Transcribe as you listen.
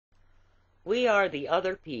We Are the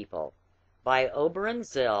Other People by Oberon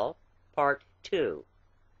Zell, Part 2.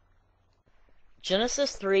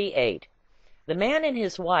 Genesis 3:8. The man and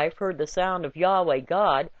his wife heard the sound of Yahweh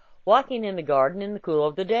God walking in the garden in the cool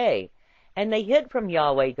of the day, and they hid from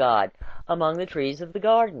Yahweh God among the trees of the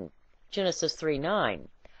garden. Genesis 3:9.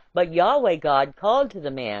 But Yahweh God called to the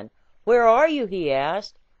man. Where are you? He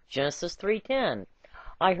asked. Genesis 3:10.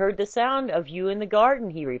 I heard the sound of you in the garden,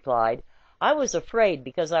 he replied. I was afraid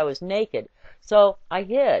because I was naked, so I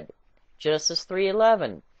hid. Genesis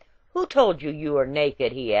 3:11. Who told you you were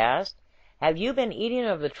naked? He asked. Have you been eating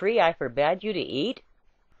of the tree I forbade you to eat?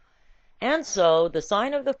 And so the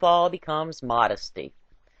sign of the fall becomes modesty.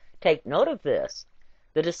 Take note of this.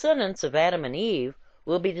 The descendants of Adam and Eve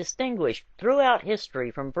will be distinguished throughout history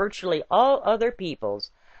from virtually all other peoples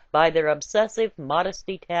by their obsessive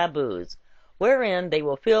modesty taboos, wherein they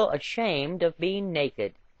will feel ashamed of being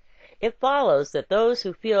naked. It follows that those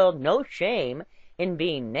who feel no shame in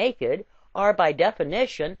being naked are by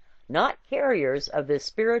definition not carriers of this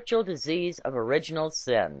spiritual disease of original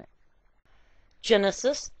sin.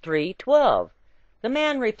 Genesis 3:12. The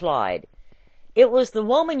man replied, It was the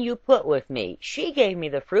woman you put with me. She gave me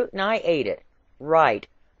the fruit and I ate it. Right.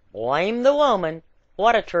 Blame the woman.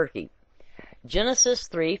 What a turkey. Genesis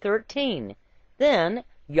 3:13. Then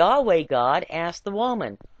Yahweh God asked the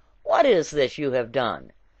woman, What is this you have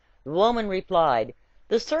done? The woman replied,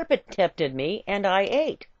 The serpent tempted me, and I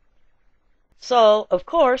ate. So, of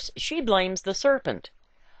course, she blames the serpent.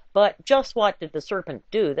 But just what did the serpent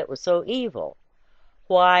do that was so evil?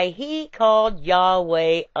 Why, he called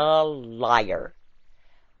Yahweh a liar.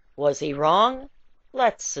 Was he wrong?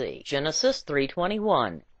 Let's see. Genesis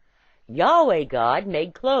 3:21. Yahweh God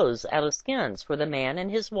made clothes out of skins for the man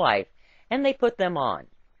and his wife, and they put them on.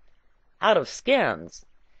 Out of skins.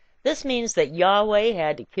 This means that Yahweh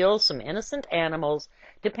had to kill some innocent animals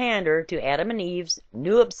to pander to Adam and Eve's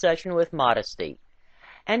new obsession with modesty.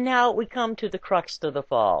 And now we come to the crux of the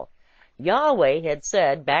fall. Yahweh had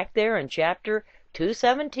said back there in chapter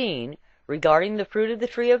 2:17 regarding the fruit of the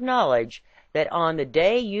tree of knowledge that on the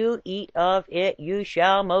day you eat of it you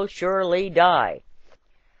shall most surely die.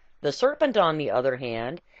 The serpent, on the other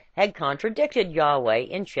hand, had contradicted Yahweh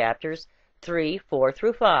in chapters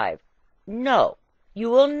 3:4-5. No, you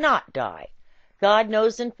will not die. God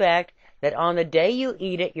knows, in fact, that on the day you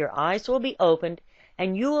eat it, your eyes will be opened,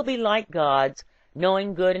 and you will be like gods,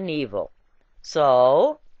 knowing good and evil.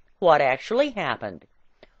 So, what actually happened?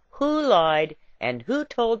 Who lied, and who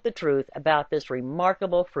told the truth about this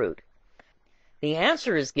remarkable fruit? The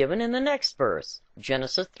answer is given in the next verse,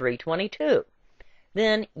 Genesis 3:22.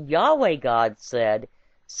 Then Yahweh God said,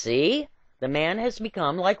 See, the man has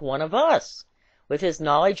become like one of us, with his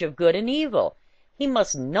knowledge of good and evil. He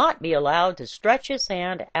must not be allowed to stretch his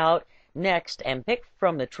hand out next and pick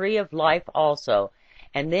from the tree of life also,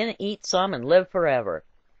 and then eat some and live forever.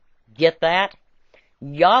 Get that?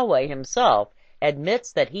 Yahweh himself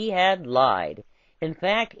admits that he had lied. In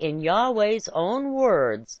fact, in Yahweh's own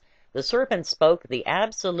words, the serpent spoke the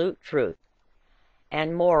absolute truth.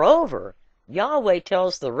 And moreover, Yahweh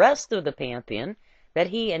tells the rest of the pantheon that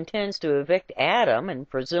he intends to evict Adam, and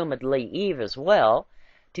presumably Eve as well,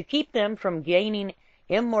 to keep them from gaining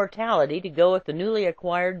immortality to go with the newly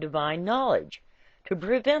acquired divine knowledge, to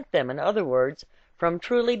prevent them, in other words, from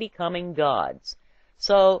truly becoming gods.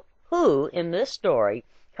 So, who, in this story,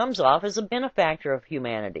 comes off as a benefactor of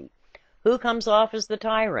humanity? Who comes off as the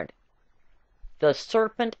tyrant? The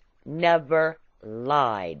serpent never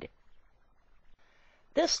lied.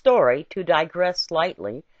 This story, to digress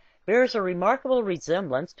slightly, bears a remarkable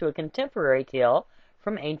resemblance to a contemporary tale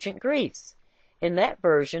from ancient Greece. In that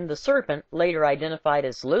version, the serpent, later identified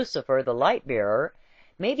as Lucifer, the light-bearer,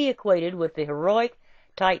 may be equated with the heroic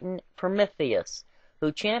titan Prometheus,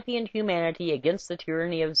 who championed humanity against the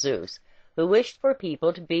tyranny of Zeus, who wished for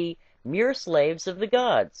people to be mere slaves of the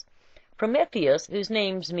gods. Prometheus, whose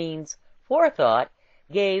name means forethought,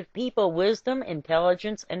 gave people wisdom,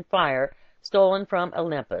 intelligence, and fire stolen from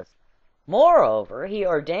Olympus. Moreover, he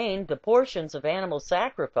ordained the portions of animal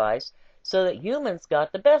sacrifice so that humans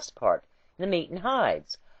got the best part, the meat and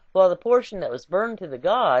hides, while the portion that was burned to the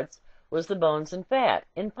gods was the bones and fat.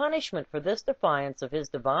 In punishment for this defiance of his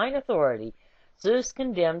divine authority, Zeus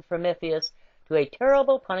condemned Prometheus to a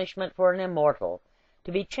terrible punishment for an immortal,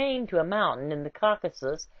 to be chained to a mountain in the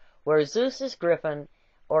Caucasus, where Zeus's griffin,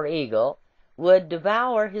 or eagle, would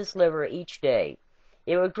devour his liver each day.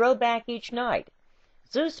 It would grow back each night.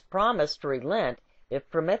 Zeus promised to relent if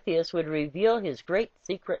Prometheus would reveal his great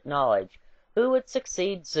secret knowledge, who would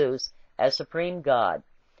succeed Zeus as supreme god.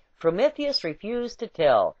 Prometheus refused to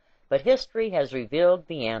tell, but history has revealed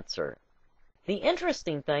the answer. The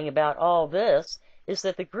interesting thing about all this is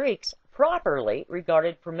that the Greeks properly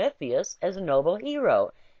regarded Prometheus as a noble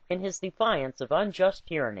hero in his defiance of unjust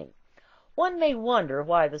tyranny. One may wonder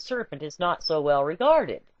why the serpent is not so well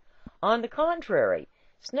regarded. On the contrary,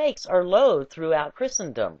 snakes are loathed throughout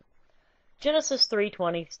Christendom. Genesis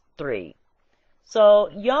 3:23. So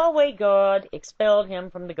Yahweh God expelled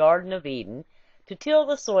him from the Garden of Eden to till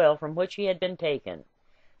the soil from which he had been taken.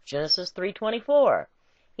 Genesis 3:24.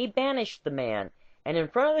 He banished the man, and in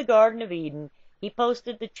front of the Garden of Eden he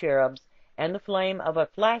posted the cherubs and the flame of a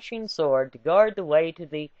flashing sword to guard the way to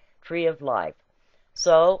the tree of life.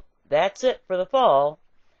 So that's it for the fall.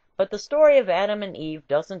 But the story of Adam and Eve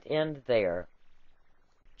doesn't end there.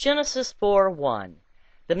 Genesis 4:1.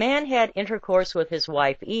 The man had intercourse with his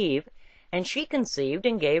wife Eve, and she conceived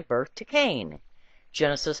and gave birth to Cain.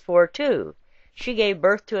 Genesis 4:2. She gave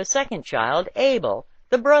birth to a second child, Abel,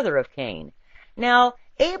 the brother of Cain. Now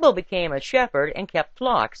Abel became a shepherd and kept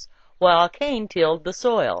flocks, while Cain tilled the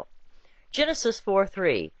soil. Genesis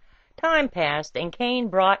 4:3. Time passed, and Cain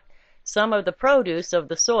brought some of the produce of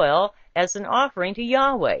the soil as an offering to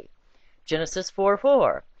Yahweh. Genesis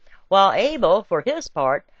 4:4. While Abel, for his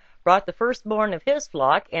part, brought the firstborn of his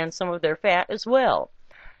flock and some of their fat as well.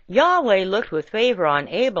 Yahweh looked with favor on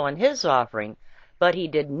Abel and his offering, but he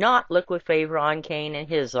did not look with favor on Cain and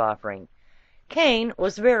his offering. Cain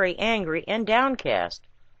was very angry and downcast.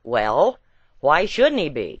 Well, why shouldn't he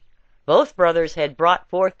be? Both brothers had brought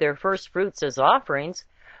forth their first fruits as offerings,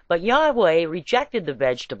 but Yahweh rejected the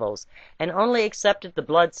vegetables and only accepted the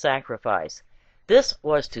blood sacrifice. This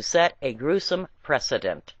was to set a gruesome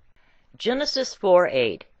precedent. Genesis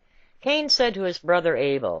 4:8. Cain said to his brother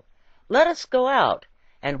Abel, "Let us go out."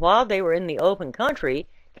 And while they were in the open country,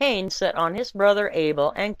 Cain set on his brother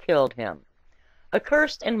Abel and killed him.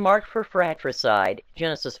 Accursed and marked for fratricide,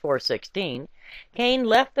 Genesis 4:16, Cain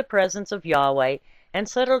left the presence of Yahweh and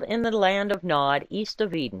settled in the land of Nod, east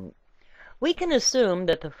of Eden. We can assume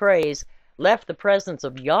that the phrase, left the presence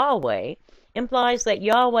of Yahweh, implies that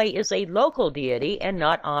Yahweh is a local deity and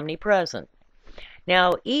not omnipresent.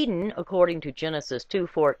 Now, Eden, according to Genesis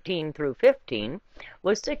 2:14 through 15,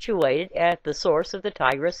 was situated at the source of the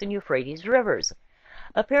Tigris and Euphrates rivers,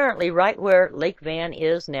 apparently right where Lake Van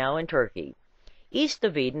is now in Turkey. East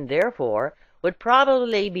of Eden, therefore, would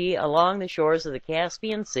probably be along the shores of the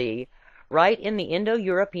Caspian Sea, right in the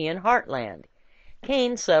Indo-European heartland.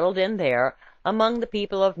 Cain settled in there among the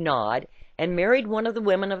people of Nod and married one of the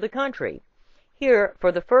women of the country. Here,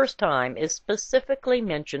 for the first time, is specifically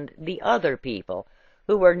mentioned the other people,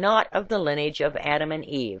 who were not of the lineage of Adam and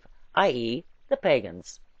Eve, i.e., the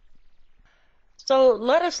pagans. So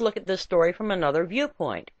let us look at this story from another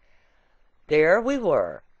viewpoint. There we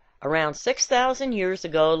were, around 6,000 years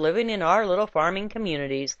ago, living in our little farming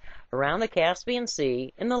communities around the Caspian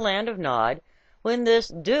Sea in the land of Nod, when this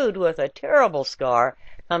dude with a terrible scar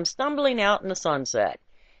comes stumbling out in the sunset.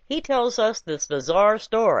 He tells us this bizarre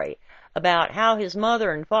story about how his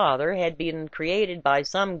mother and father had been created by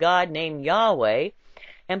some god named Yahweh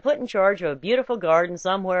and put in charge of a beautiful garden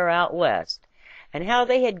somewhere out west, and how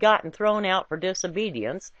they had gotten thrown out for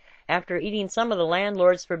disobedience after eating some of the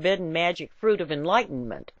landlord's forbidden magic fruit of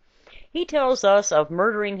enlightenment. He tells us of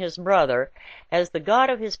murdering his brother, as the god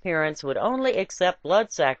of his parents would only accept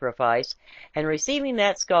blood sacrifice, and receiving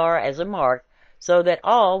that scar as a mark so that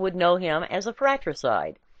all would know him as a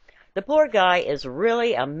fratricide. The poor guy is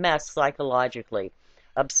really a mess psychologically.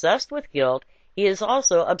 Obsessed with guilt, he is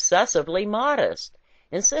also obsessively modest,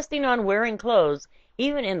 insisting on wearing clothes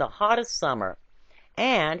even in the hottest summer.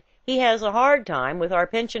 And he has a hard time with our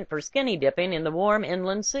penchant for skinny dipping in the warm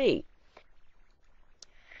inland sea.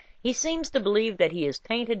 He seems to believe that he is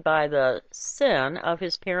tainted by the sin of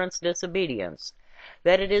his parents' disobedience,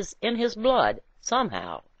 that it is in his blood,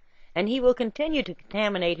 somehow, and he will continue to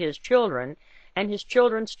contaminate his children and his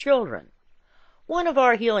children's children. One of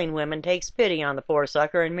our healing women takes pity on the poor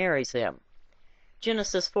sucker and marries him.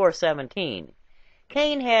 Genesis 4:17.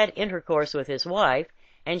 Cain had intercourse with his wife,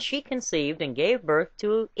 and she conceived and gave birth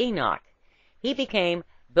to Enoch. He became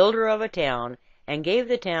builder of a town, and gave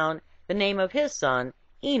the town the name of his son,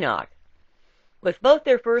 Enoch. With both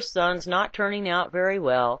their first sons not turning out very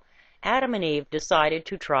well, Adam and Eve decided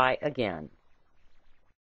to try again.